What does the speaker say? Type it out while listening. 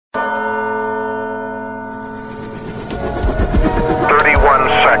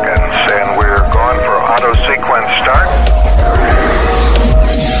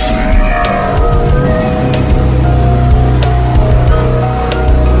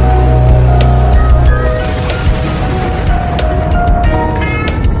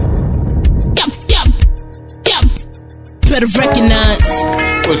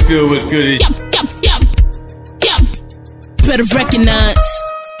good, what's good? Yep. Better recognize.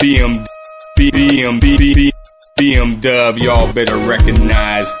 BM y'all better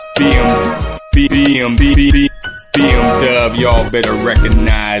recognize. BM y'all better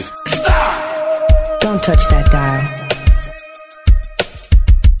recognize. Don't touch that dial.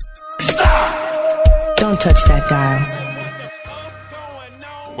 Don't touch that dial.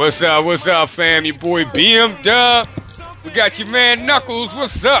 What's up, fam? Your boy BM Dub. We got your man Knuckles.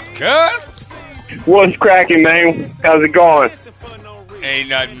 What's up, cuz? What's cracking, man? How's it going? Ain't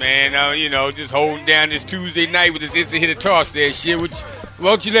nothing, man. Just holding down this Tuesday night with this instant hit of toss there shit. Why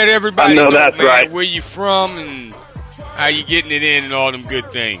don't you let everybody know that's man, right. where you from and how you getting it in and all them good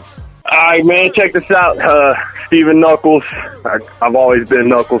things. All right, man, check this out. Steven Knuckles. I've always been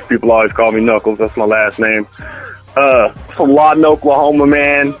Knuckles. People always call me Knuckles. That's my last name. From Lawton, Oklahoma,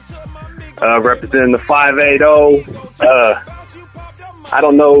 man. Representing the 580. I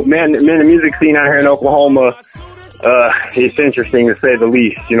don't know, man, the music scene out here in Oklahoma, it's interesting to say the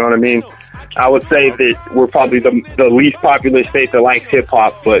least, you know what I mean? I would say that we're probably the least popular state that likes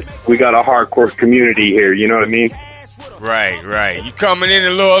hip-hop, but we got a hardcore community here, you know what I mean? Right. You coming in a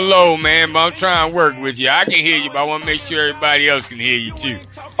little low, man, but I'm trying to work with you. I can hear you, but I want to make sure everybody else can hear you, too.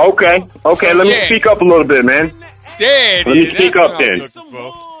 Okay, let me speak up a little bit, man. Let me speak up then.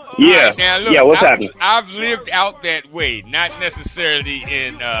 Yeah, right, now, look, what's happening? I've lived out that way, not necessarily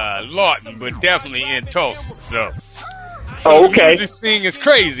in Lawton, but definitely in Tulsa. So okay. The music scene is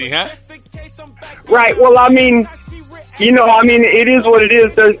crazy, huh? Right. Well, I mean, it is what it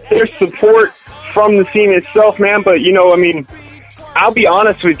is. There's support from the scene itself, man. But I'll be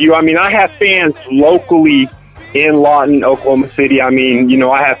honest with you. I have fans locally in Lawton, Oklahoma City. I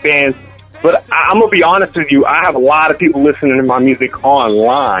have fans. But I'm going to be honest with you, I have a lot of people listening to my music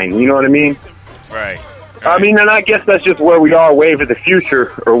online, you know what I mean? Right. And I guess that's just where we are, wave of the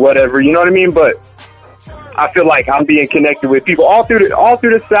future or whatever, you know what I mean? But I feel like I'm being connected with people all through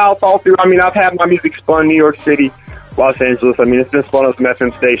the South, I've had my music spun in New York City, Los Angeles, it's been spun on some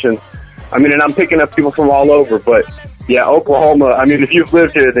FM stations. And I'm picking up people from all over, but yeah, Oklahoma, if you've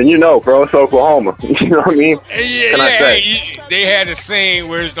lived here, then bro, it's Oklahoma. You know what I mean? They had a saying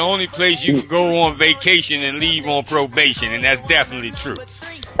where it's the only place you can go on vacation and leave on probation, and that's definitely true.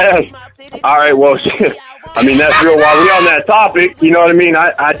 All right, well, shit. That's real. While we're on that topic, you know what I mean?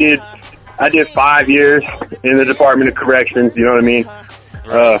 I did 5 years in the Department of Corrections, you know what I mean?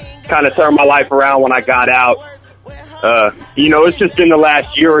 Kind of turned my life around when I got out. It's just been the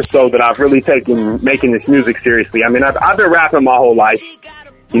last year or so that I've really taken making this music seriously. I've been rapping my whole life.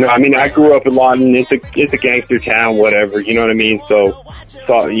 I grew up in Lawton. It's a gangster town, whatever. You know what I mean? So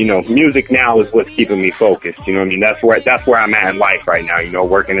music now is what's keeping me focused. You know what I mean? That's where I'm at in life right now.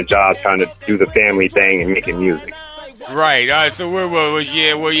 Working a job, trying to do the family thing and making music. Right. All right. So where was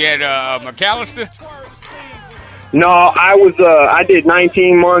you? Were you at McAllister? No, I did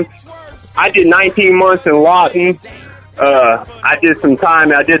 19 months. I did 19 months in Lawton. I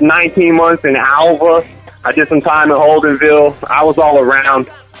did 19 months in Alva. I did some time in Holdenville. I was all around.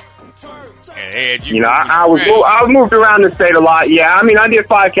 I was moved around the state a lot. Yeah, I did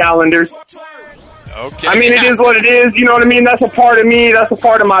 5 calendars. Okay. It is what it is. You know what I mean? That's a part of me. That's a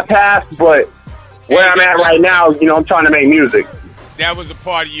part of my past. But where I'm at right now, I'm trying to make music. That was a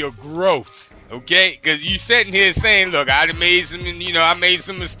part of your growth. Okay, because you sitting here saying, "Look, I made some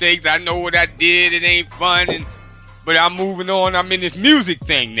mistakes. I know what I did. It ain't fun, but I'm moving on. I'm in this music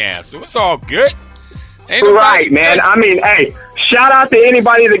thing now, so it's all good." Right, man. Hey, shout out to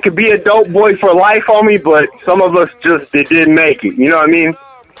anybody that could be a dope boy for life, homie. But some of us it didn't make it. You know what I mean?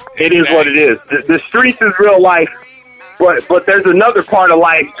 It is what it is. The streets is real life, but there's another part of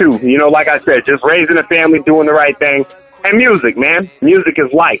life too. Like I said, just raising a family, doing the right thing, and music, man. Music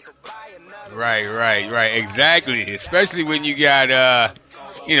is life. Right. Exactly. Especially when you got, a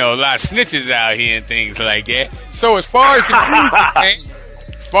lot of snitches out here and things like that. So as far as the music,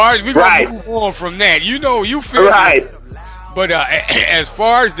 we're going to move on from that. You feel right. But as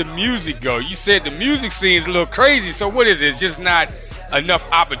far as the music go, you said the music scene is a little crazy. So what is it? Just not enough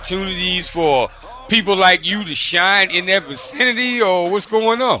opportunities for people like you to shine in that vicinity, or what's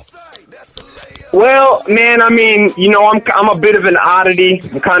going on? Well, man, I'm a bit of an oddity.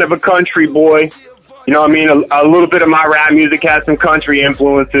 I'm kind of a country boy. A little bit of my rap music has some country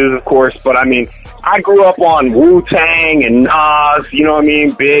influences, of course, but I grew up on Wu-Tang and Nas,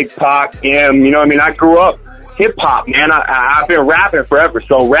 Big Pac, M, I grew up hip-hop, man. I've been rapping forever,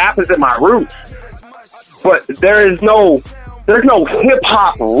 so rap is at my roots. But there's no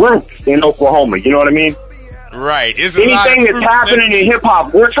hip-hop roots in Oklahoma, you know what I mean? Right. Anything that's happening in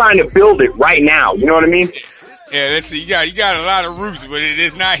hip-hop, we're trying to build it right now. You know what I mean? Yeah, let's see. You got a lot of roots, but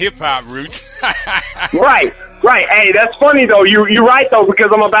it's not hip hop roots. Right. Hey, that's funny though. You're right though,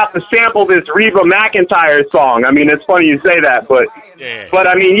 because I'm about to sample this Reba McEntire song. I mean, it's funny you say that, but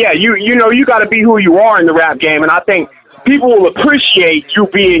I mean, yeah, you know, you got to be who you are in the rap game, and I think people will appreciate you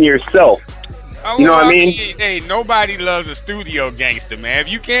being yourself. You know what I mean? Hey, nobody loves a studio gangster, man.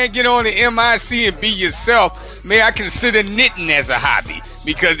 If you can't get on the MIC and be yourself, man, I consider knitting as a hobby,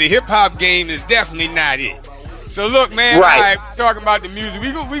 because the hip-hop game is definitely not it. So, look, man, all right, talking about the music,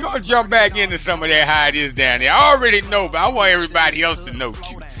 we going to jump back into some of that, how it is down there. I already know, but I want everybody else to know,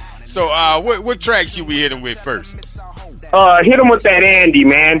 too. So, what tracks should we hit them with first? Hit them with that Andy,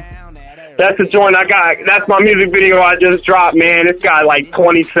 man. That's the joint I got. That's my music video I just dropped, man. It's got like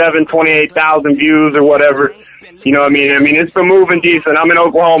 28,000 views or whatever. You know what I mean? I mean, it's been moving decent. I'm in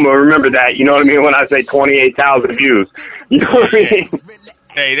Oklahoma. Remember that. You know what I mean? When I say 28,000 views. You know what I mean?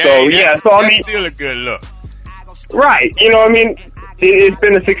 Hey, that's still a good look. Right. You know what I mean? It's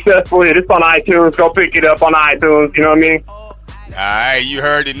been a successful hit. It's on iTunes. Go pick it up on iTunes. You know what I mean? All right, you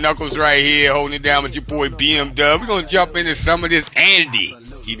heard it. Knuckles right here, holding it down with your boy BMW. We're going to jump into some of this Andy.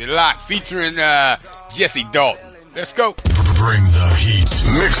 Keep it locked, featuring Jesse Dalton. Let's go. Bring the heat.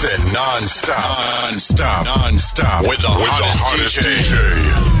 Mix it non-stop with the hottest DJ.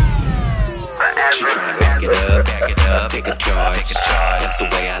 She tryna back it up, take a charge. That's the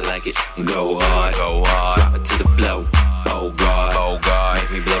way I like it. Go hard, drop it to the flow. Oh God,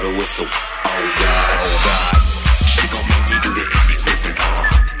 make me blow the whistle. Oh God, she gon' make me do the Andy Griffin.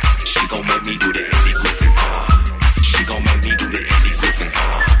 She gon' make me do the Andy Griffin. She gon' make me do the Andy Griffin.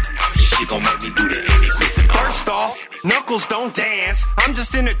 She gon' make me do the Andy Griffin. First off, Knuckles don't dance. I'm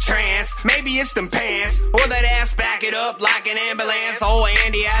just in a trance. Maybe it's them pants or that ass. Back it up like an ambulance. Oh,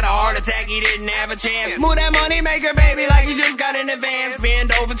 Andy had a heart attack. He didn't have a chance. Move that money maker, baby, like you just got in advance.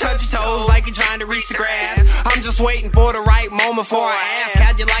 Bend over, touch your toes like you're trying to reach the grass. I'm just waiting for the right moment for I ask.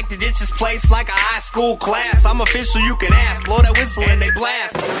 How'd you like to ditch this place like a high school class? I'm official, you can ask. Blow that whistle and they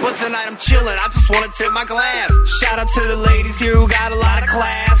blast. But tonight I'm chilling. I just want to tip my glass. Shout out to the ladies here who got a lot of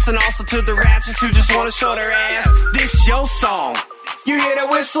class, and also to the ratchets who just want to show their ass. This your song. You hear that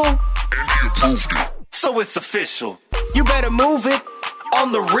whistle? So it's official. You better move it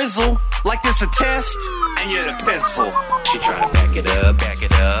on the rizzle like this a test and you're the pencil. She tryna back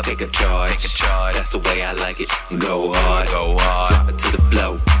it up, take a charge. That's the way I like it. Go hard, drop it to the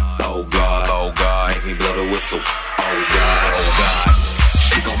flow. Oh God, make me blow the whistle. Oh God,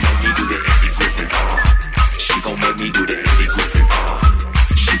 she gon' make me do the Andy Griffin. She gon' make me do the Andy Griffin.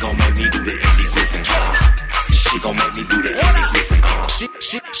 She gon' make me do the Andy Griffin. She gon' make me do the Andy Griffin.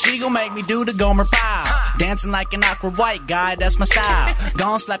 She gon' make me do the Gomer Pyle. Dancing like an awkward white guy, that's my style.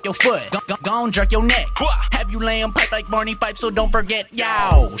 Gon' slap your foot, gon' jerk your neck. Have you laying pipe like Barney Pipe, so don't forget,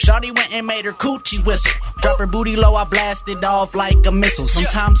 yow. Shawty went and made her coochie whistle. Drop her booty low, I blasted off like a missile.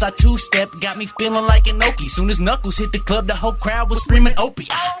 Sometimes I two-step, got me feeling like an Okie. Soon as Knuckles hit the club, the whole crowd was screaming Opie.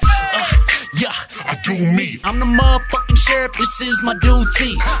 Yeah, I do me. I'm the motherfucking sheriff, this is my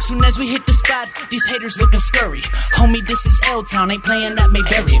duty. Soon as we hit the spot, these haters looking scurry. Homie, this is L-Town, ain't playing that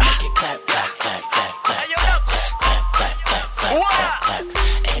Mayberry. Make it clap, clap, clap, clap, clap, clap, clap, clap, clap, clap, clap.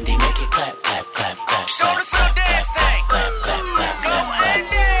 Andy, make it clap, clap, clap, clap, clap, clap, clap, clap, clap, clap,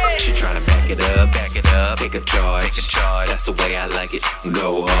 clap. She tryna back it up, take a charge. That's the way I like it.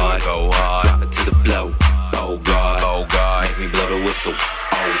 Go hard, drop it to the flow. Oh God, make me blow the whistle.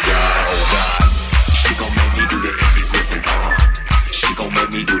 Oh God, she gon' make me do the Andy Griffin. She gon'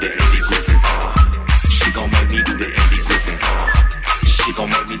 make me do the Andy Griffin. She gon' make me do the Andy Griffin. She gon'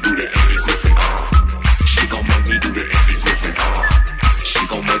 make me do the Andy Griffin. She gon' make me do the Andy Griffin. She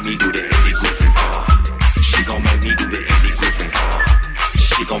gon' make me do the Andy Griffin. She gon' make me do the Andy Griffin.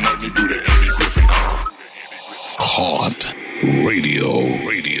 She gon' make me do the Andy Griffin. Hot radio.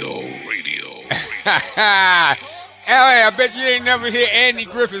 L.A., I bet you ain't never hear Andy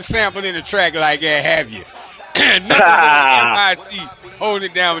Griffin sampled in a track like that, have you? MIC, holding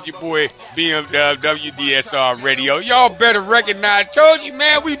it down with your boy BMW WDSR Radio. Y'all better recognize. Told you,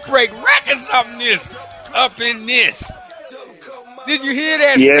 man, we break records up in this. Did you hear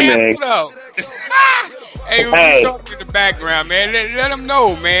that sample, though? Hey, we talking in the background, man. Let them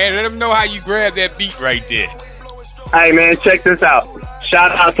know, man. Let them know how you grab that beat right there. Hey, man, check this out.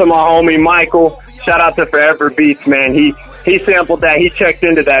 Shout out to my homie Michael. Shout out to Forever Beats, man. He sampled that. He checked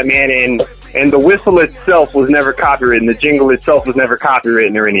into that, man, and the whistle itself was never copywritten. The jingle itself was never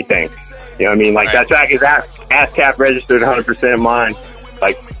copywritten or anything. You know what I mean? Like, that track is ASCAP registered 100% mine.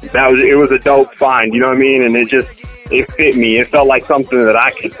 Like, it was a dope find, you know what I mean? And it fit me. It felt like something that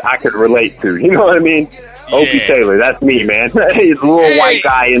I could relate to. You know what I mean? Opie Taylor, that's me, man. He's a little white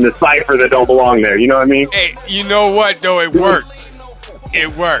guy in the cipher that don't belong there. You know what I mean? Hey, you know what, though? It works.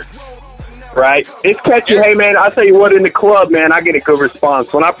 It works. Right? It's catchy. Hey, man, I'll tell you what, in the club, man, I get a good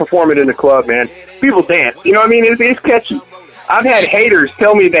response. When I perform it in the club, man, people dance. You know what I mean? It's catchy. I've had haters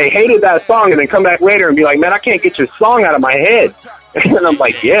tell me they hated that song and then come back later and be like, man, I can't get your song out of my head. And I'm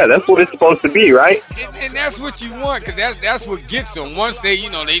like, yeah, that's what it's supposed to be, right? And that's what you want, because that's what gets them. Once they,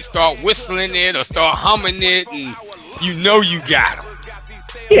 they start whistling it or start humming it, and you got them.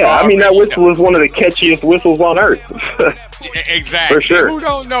 Yeah, I mean, that whistle is one of the catchiest whistles on earth. Exactly. For sure. Who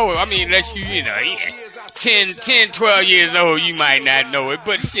don't know it? I mean, unless you 10, 12 years old, you might not know it.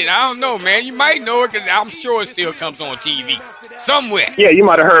 But shit, I don't know, man. You might know it because I'm sure it still comes on TV somewhere. Yeah, you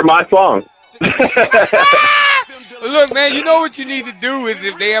might have heard my song. Look, man, you know what you need to do is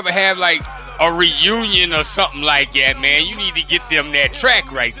if they ever have like a reunion or something like that, man, you need to get them that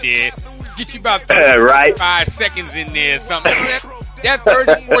track right there. Get you about 35 seconds in there or something. That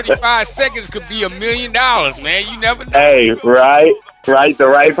 30, 45 seconds could be $1 million, man. You never know. Hey, right. The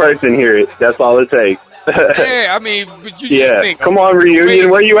right person hear it. That's all it takes. Yeah, I mean, but you just think. Come on, reunion.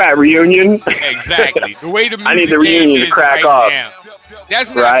 Where you at, reunion? Exactly. The way the music I need the reunion to crack off. Now.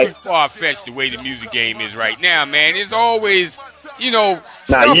 That's not too far-fetched the way the music game is right now, man. It's always, stuff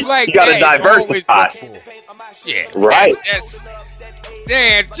like you gotta that. Diversify. Yeah. Right.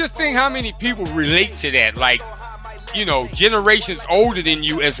 Dan, just think how many people relate to that. Like, generations older than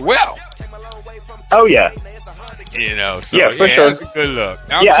you as well. Oh, yeah. So, for sure. That's a good look.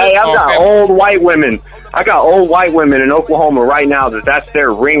 I've got old white women. I got old white women in Oklahoma right now that's their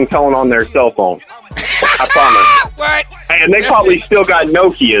ringtone on their cell phone. I promise. What? And they probably still got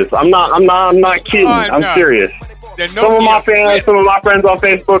Nokias. I'm not kidding. I'm serious. Some of my friends on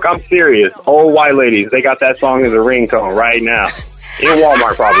Facebook, I'm serious. Old white ladies, they got that song as a ringtone right now. In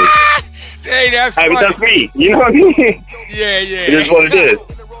Walmart, probably. Hey, that's but that's me. You know what I mean? Yeah. It is what it is.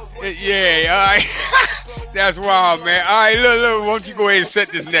 Yeah, all right. That's wild, man. All right, look, why don't you go ahead and set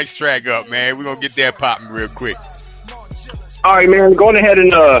this next track up, man? We're going to get that popping real quick. All right, man. Going ahead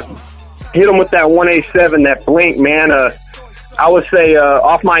and hit them with that 187, that Blink, man. I would say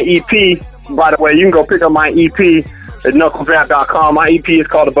off my EP, by the way, you can go pick up my EP at knuckledrap.com. My EP is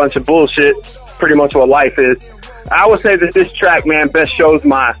called A Bunch of Bullshit, pretty much what life is. I would say that this track, man, best shows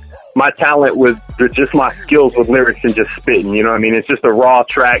my talent with just my skills with lyrics and just spitting, you know what I mean? It's just a raw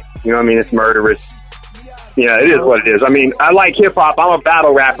track, you know what I mean? It's murderous. Yeah, it is what it is. I mean, I like hip-hop. I'm a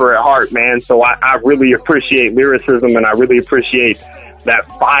battle rapper at heart, man, so I really appreciate lyricism and I really appreciate that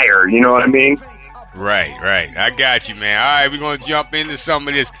fire, you know what I mean? Right. I got you, man. All right, we're going to jump into some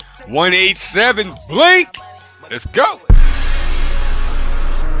of this 187 Blink. Let's go.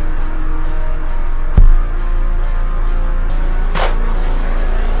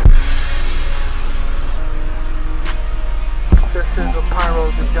 This is a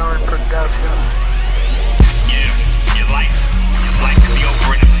Pyro the Darn production. Your life could be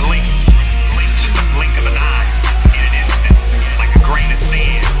over in a blink, just a blink of an eye, in an instant, like a grain of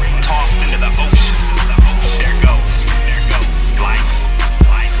sand tossed into the ocean. There goes life.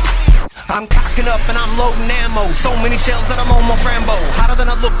 I'm cocking up and I'm loading ammo. So many shells that I'm almost Rambo. Hotter than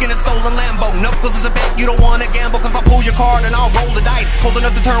I look in a stolen Lambo. Knuckles is a bet you don't wanna gamble, cause I'll pull your card and I'll roll the dice. Cold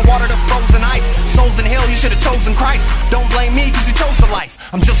enough to turn water to frozen ice. Souls in hell, you should have chosen Christ. Don't blame me cause you chose the life.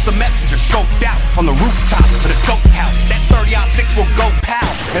 I'm just a messenger scoped out on the rooftop of the dope house. That 30-06 will go pow,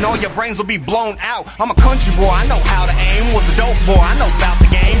 and all your brains will be blown out. I'm a country boy, I know how to aim. Was a dope boy, I know about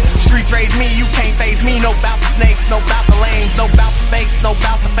the game. Streets raised me, you can't face me. No bout the snakes, no bout the lanes, no bout the fakes, no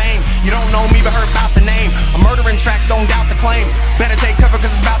bout the fame. You don't know me but heard about the name. I'm murdering tracks, don't doubt the claim. Better take cover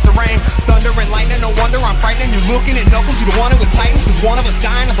cause it's about to rain. Thunder and lightning, no wonder I'm frightening. You looking at Knuckles, you the one with Titans. Cause one of us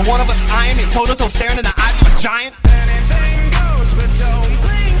dying, not the one of us eyeing me. Toe-to-toe staring in the eyes of a giant. Anything goes, but don't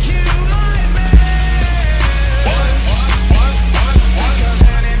blink you like me. Cause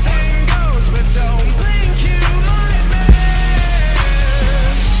anything goes, but don't blink you like me.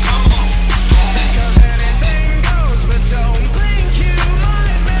 Cause anything goes, but don't blink you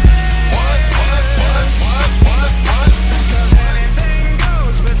like me. Cause anything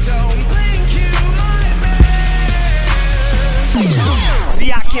goes, but don't blink you like me.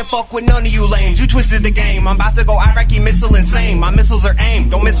 See, I can't fuck with none of you lames. You twisted the game. I'm about to go Iraqi missile insane. My missiles are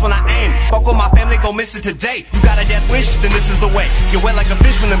aimed. Don't miss when I aim. Fuck with my family, go miss it today. You got a death wish, then this is the way. You're wet like a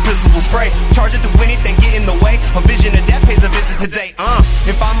fish when them pistols will spray. Charge it to win it, then get in the way. A vision of death pays a visit today.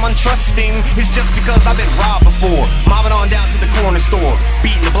 If I'm untrusting, it's just because I've been robbed before. Mobbing on down to the corner store.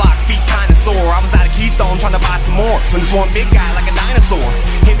 Beating the block, feet kinda sore. I was out of Keystone trying to buy some more. When this one big guy like a dinosaur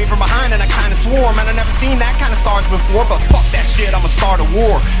hit me from behind and I kinda swore. Man, I never seen that kind of stars before. But fuck that shit, I'ma start a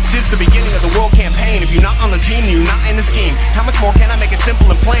war. Since the beginning of the world campaign, if If you're not on the team, you're not in the scheme. How much more can I make it simple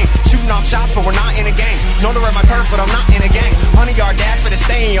and plain? Shooting off shots, but we're not in a game. Know to rep my turf, but I'm not in a gang. 100-yard dash, but to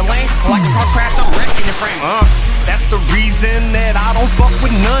stay in your lane. Like a car crash, I'm wrecking your frame. That's the reason that I don't fuck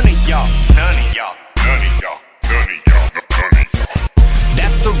with none of y'all. None of y'all. None of y'all. None of y'all. None of y'all.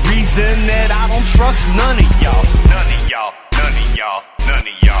 That's the reason that I don't trust none of y'all. None of y'all. None of y'all. None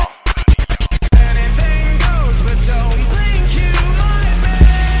of y'all. Anything goes, but don't think you might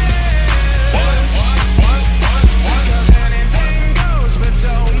miss. What? Cause anything goes, but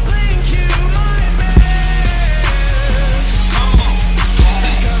don't think you might miss. Come on.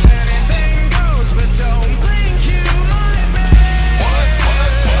 Cause anything goes, but don't think you might miss. What?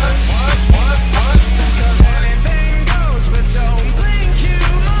 Cause anything goes, but don't think you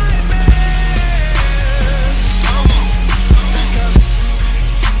might miss. Come on.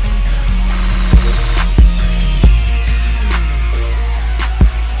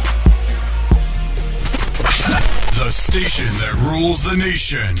 The station that rules the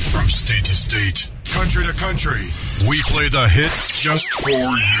nation. From state to state, country to country, we play the hits just for you.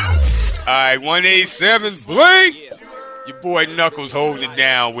 All right, 187 Blink. Your boy Knuckles holding it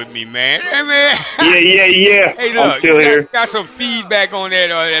down with me, man. Hey, man. Yeah. Hey, look, I'm still here. got some feedback on that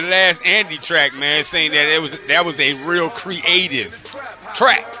last Andy track, man, saying that was a real creative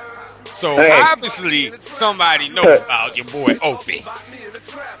track. So obviously somebody knows about your boy Opie.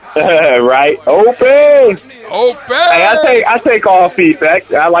 Right, Opie. Hey, I take all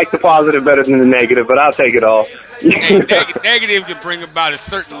feedback. I like the positive better than the negative, but I'll take it all. Hey, negative can bring about a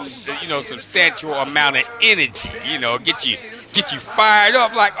certain, substantial amount of energy. Get you fired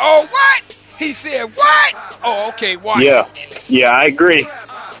up. Like, oh, what? He said what? Oh, okay. Watch. Yeah, I agree.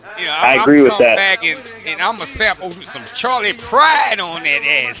 I agree with that. Back and I'm gonna sample some Charlie Pride on that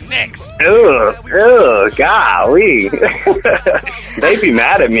ass next. Ugh, golly. They'd be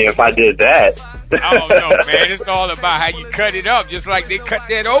mad at me if I did that. I don't know, man. It's all about how you cut it up, just like they cut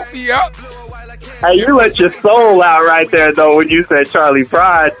that Opie up. Hey, you let your soul out right there, though, when you said Charlie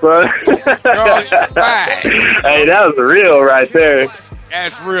Pride, son. Charlie Pride. Hey, that was real right there.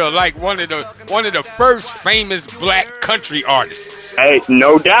 That's real, like one of the first famous black country artists. Hey,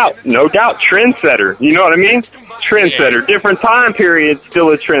 no doubt, trendsetter. You know what I mean? Trendsetter. Yeah. Different time period, still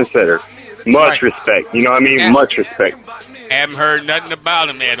a trendsetter. Much respect. You know what I mean? Much respect. Haven't heard nothing about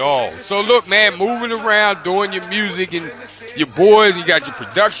him at all. So look, man, moving around, doing your music and your boys, you got your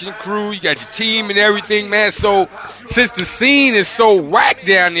production crew, you got your team and everything, man. So since the scene is so whack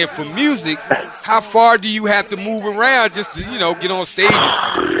down there for music, how far do you have to move around just to, get on stages?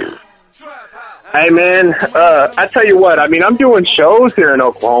 Hey, man, I tell you what, I mean, I'm doing shows here in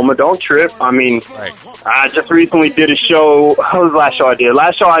Oklahoma. Don't trip. I mean, I just recently did a show. What was the last show I did?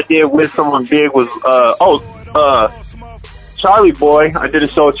 Last show I did with someone big was, Charlie Boy. I did a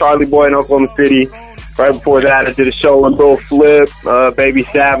show with Charlie Boy in Oklahoma City. Right before that, I did a show with Lil Flip, Baby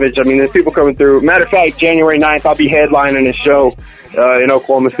Savage. I mean, there's people coming through. Matter of fact, January 9th, I'll be headlining a show in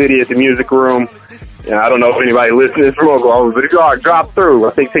Oklahoma City at the Music Room. I don't know if anybody listening from Oklahoma, but if you drop through,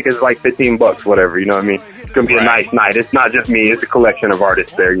 I think tickets are like $15, whatever, you know what I mean? It's going to be a nice night. It's not just me. It's a collection of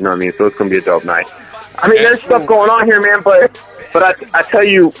artists there, you know what I mean? So it's going to be a dope night. I mean, there's stuff going on here, man, but I tell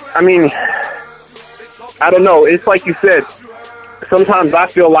you, I mean, I don't know. It's like you said, sometimes I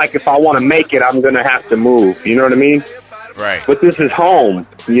feel like if I want to make it, I'm going to have to move, you know what I mean? Right. But this is home,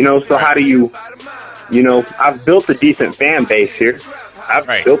 so how do you, I've built a decent fan base here. I've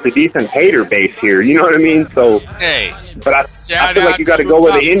built a decent hater base here, you know what I mean? So, but I feel like you got to go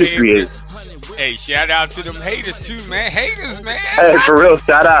where the industry is. Hey, shout out to them haters too, man. Haters, man. Hey, for real,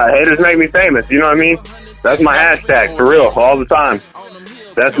 shout out. Haters make me famous, you know what I mean? That's my hashtag, for real, all the time.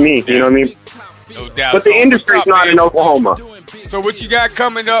 That's me, you know what I mean? No doubt. But the industry's not in Oklahoma. So what you got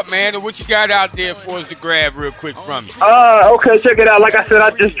coming up, man, and what you got out there for us to grab real quick from you? Okay, check it out. Like I said,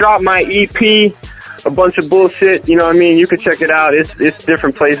 I just dropped my EP. A bunch of bullshit, you know what I mean? You can check it out. It's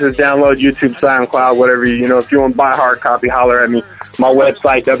different places. Download YouTube, SoundCloud, whatever. If you want to buy a hard copy, holler at me. My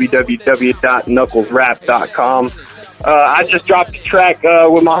website, www.knucklesrap.com. I just dropped a track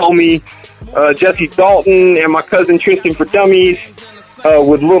with my homie Jesse Dalton and my cousin Tristan for Dummies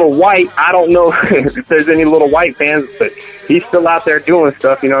with Little White. I don't know if there's any Little White fans, but he's still out there doing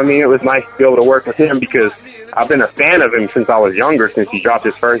stuff, you know what I mean? It was nice to be able to work with him because I've been a fan of him since I was younger, since he dropped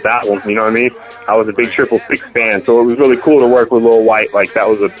his first album, you know what I mean? I was a big 666 fan, so it was really cool to work with Lil White. Like, that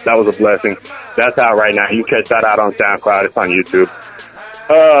was a blessing. That's out right now. You can catch that out on SoundCloud. It's on YouTube.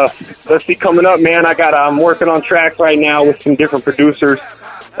 Let's see, coming up, man, I'm working on tracks right now with some different producers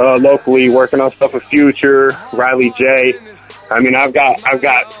locally, working on stuff with Future, Riley J. I mean, I've got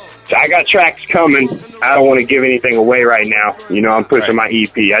So I got tracks coming. I don't want to give anything away right now. You know, I'm pushing my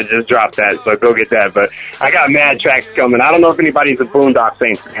EP. I just dropped that, so go get that. But I got mad tracks coming. I don't know if anybody's a Boondock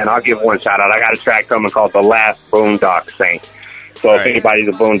Saints fan. I'll give one shout out. I got a track coming called The Last Boondock Saint. So if anybody's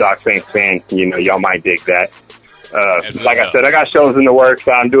a Boondock Saints fan, you know, y'all might dig that. Like I said, I got shows in the works.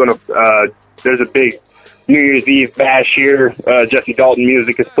 I'm doing there's a big New Year's Eve bash here. Jesse Dalton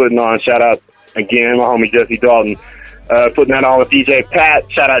Music is putting on. Shout out again, my homie Jesse Dalton. Putting that on with DJ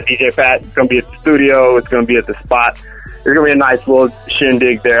Pat. Shout out DJ Pat. It's going to be at the studio. It's going to be at the spot. There's going to be a nice little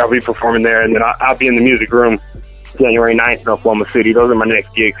shindig there. I'll be performing there. And then I'll be in the music room January 9th in Oklahoma City. Those are my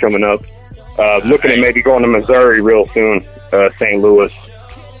next gigs coming up. Looking at maybe going to Missouri real soon. St. Louis.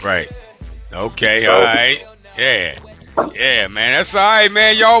 Right. Okay. So, all right. Yeah. Yeah, man. That's all right,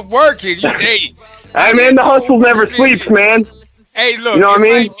 man. Y'all working. Hey, man, the hustle never sleeps, man. Hey, look, you know what I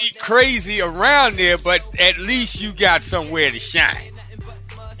mean? Might be crazy around there, but at least you got somewhere to shine.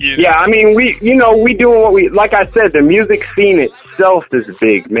 You know? Yeah, I mean, we doing what we, like I said, the music scene itself is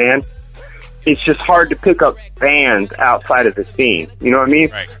big, man. It's just hard to pick up bands outside of the scene. You know what I mean?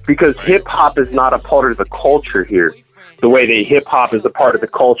 Right. Because hip-hop is not a part of the culture here, the way that hip-hop is a part of the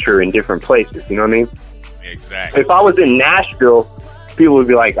culture in different places. You know what I mean? Exactly. If I was in Nashville, people would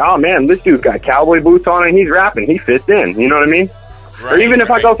be like, oh, man, this dude's got cowboy boots on and he's rapping. He fits in. You know what I mean? Right, or even if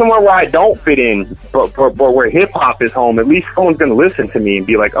I go somewhere where I don't fit in, but where hip-hop is home, at least someone's going to listen to me and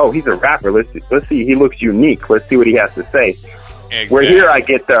be like, oh, he's a rapper. Let's see. He looks unique. Let's see what he has to say. Exactly. Where here I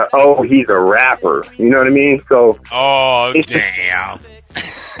get the, oh, he's a rapper. You know what I mean? So, oh, damn.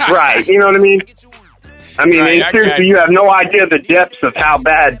 Right. You know what I mean? I mean, right, seriously, you have no idea the depths of how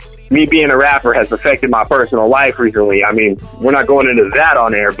bad me being a rapper has affected my personal life recently. I mean, we're not going into that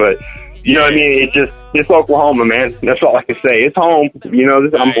on air, but you know what I mean? It's Oklahoma, man. That's all I can say. It's home. You know,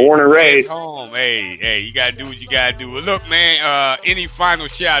 I'm born and raised. It's home. Hey, you gotta do what you gotta do. Well, look, man, any final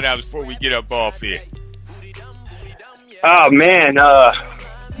shout outs before we get up off here? Oh man,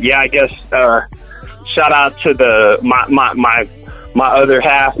 yeah, I guess shout out to my other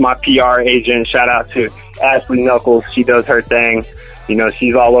half, my PR agent. Shout out to Ashley Knuckles. She does her thing. You know,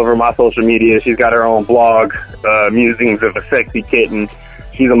 she's all over my social media. She's got her own blog, Musings of a Sexy Kitten.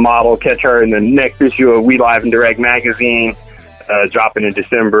 She's a model. Catch her in the next issue of We Live and Direct magazine, dropping in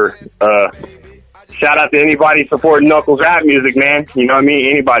December. Shout out to anybody supporting Knuckles rap music, man. You know what I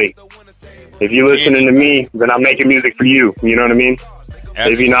mean? Anybody. If you're listening to me, then I'm making music for you. You know what I mean?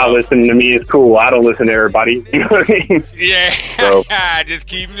 If you're not listening to me, it's cool. I don't listen to everybody. You know what I mean? Yeah. So, just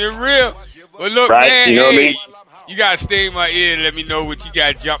keeping it real. Well, look, right? Man, you know what I mean? You got to stay in my ear and let me know what you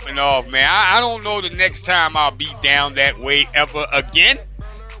got jumping off, man. I don't know the next time I'll be down that way ever again.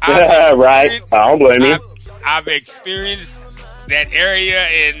 Right. I don't blame you. I've experienced that area,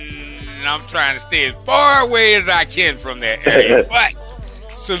 and I'm trying to stay as far away as I can from that area. But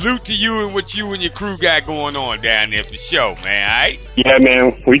salute to you and what you and your crew got going on down there for sure, man, all right? Yeah,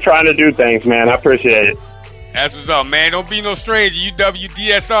 man. We trying to do things, man. I appreciate it. That's what's up, man. Don't be no stranger. You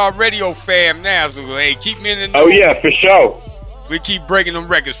WDSR radio fam now, so hey, keep me in the know. Oh, yeah, for sure. We keep breaking them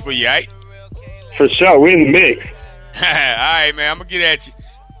records for you, all right? For sure. We in the mix. All right, man. I'm going to get at you.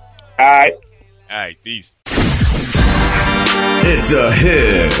 All right. All right, peace. It's a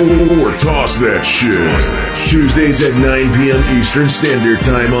hit or toss that shit. Tuesdays at 9 p.m. Eastern Standard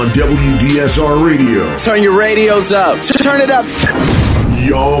Time on WDSR Radio. Turn your radios up. Turn it up.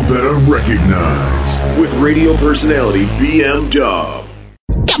 Y'all better recognize with radio personality BM Dub.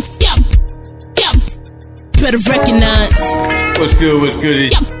 Yep. Better recognize. What's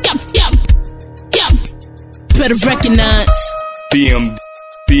good? Yep. Better recognize.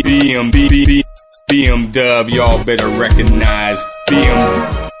 BM Dub, y'all better recognize.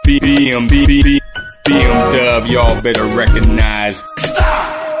 BM Dub, y'all better recognize.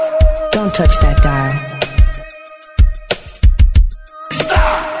 Don't touch that dial.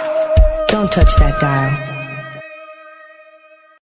 Don't touch that dial.